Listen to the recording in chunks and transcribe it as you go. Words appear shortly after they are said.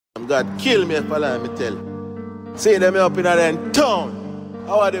God kill me if I lie, me tell. See them up in that town.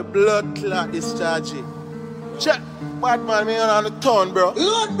 How are the blood clot discharging? Check, bad man, me on the town, bro.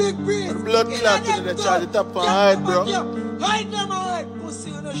 Lord big breeze. The blood clot in the charge, the top of my head, bro. Hide them alright,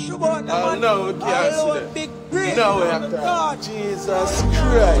 pussy on the sugar on the I know we can't see them. Big breeze. No, we have to. Jesus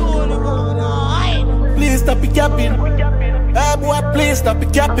Christ. Please stop it capping. Hey boy, please stop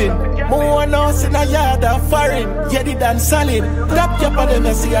it capping. More house in a yard of foreign. Yeah, they done solid. Top cap of them,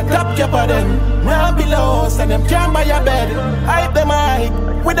 I see a top cap of them. Now below us and them can't buy a bed. Hype them high.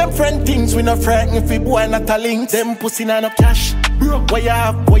 With them friend things, we no frightened if we boy not a link. Them pussy not no cash. Bro, what you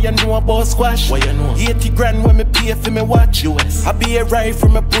have, what you know about squash? What you know? 80 grand when me pay for me watch. US. I be a rifle,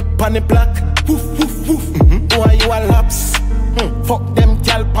 me put pan the block. Woof, woof, woof. Why you a laps? Fuck them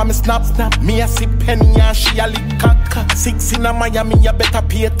gal pa me snap. Me a sip penny and she a lick cock. 6 in a Miami, you better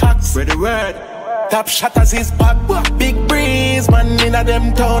pay tax. Ready word. Top shatters his back. Big breeze, man in a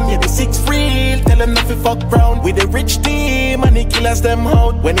them town. Yeah, the 6 real. Tell them not to fuck round. With the rich team and the killers them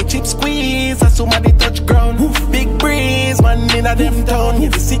out. When the chip squeeze, as somebody touch ground. Big breeze, man in a them town. Yeah,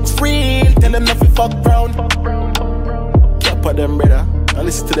 the 6 real. Tell them not to fuck round. Cap of them, brother. Now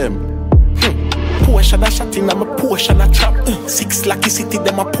listen to them. Portion a shot in, I'm a portion a trap. 6 lucky city,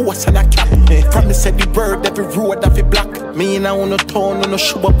 them a post and a cap. From me said the word, every road have a black. Me in a on no town, no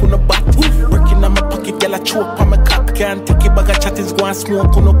shoe up on no back. Working on my pocket, girl a choke on my cock. Can't take it bag of chattings, go and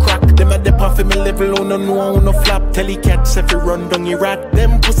smoke on no crack. Them a dep off in me level, on no know, on no flap. Tell the cats if you run down your rat.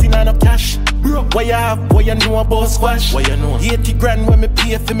 Them pussy not no cash. What you have, what you know about squash? What you know? 80 grand when me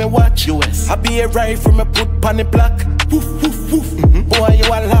pay for me watch. US. I be a rifle, me put pan the block. Woof, woof, woof. Boy, you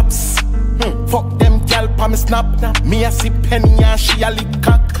a laps. Fuck them gal pa me snap. Me a sip penny and she a lick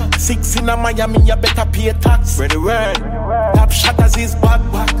cock. 6 in a Miami, you better pay tax. Ready word. Top shatters his back.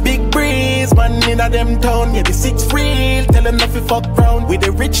 Big breeze, man in a them town. Yeah, the 6 real. Tell them not to fuck round. With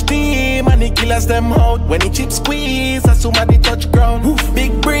the rich team and the killers them out. When the chip squeeze, as somebody touch ground.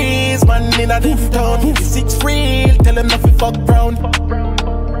 Big breeze, man in a them town. Yeah, the 6 real. Tell them not to fuck round.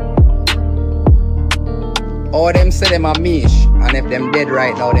 All them say them a mish, and if them dead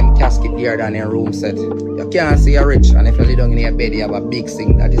right now, them casket here than in room set. You can't see you're rich, and if you lay down in your bed, you have a big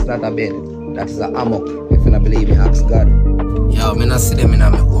thing. That is not a bed, that is a hammock. If you don't believe me, ask God. Yo, me not see them in my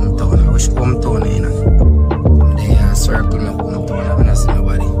hometown. I wish hometown, you know. They circle my hometown, I don't see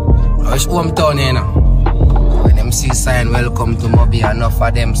nobody. I wish hometown, you know. When them see sign, welcome to Moby, enough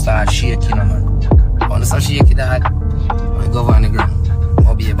of them start shaking, you know, man. I want to start shaking that. We go on the ground.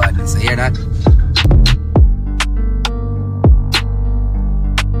 Moby bad, so hear that?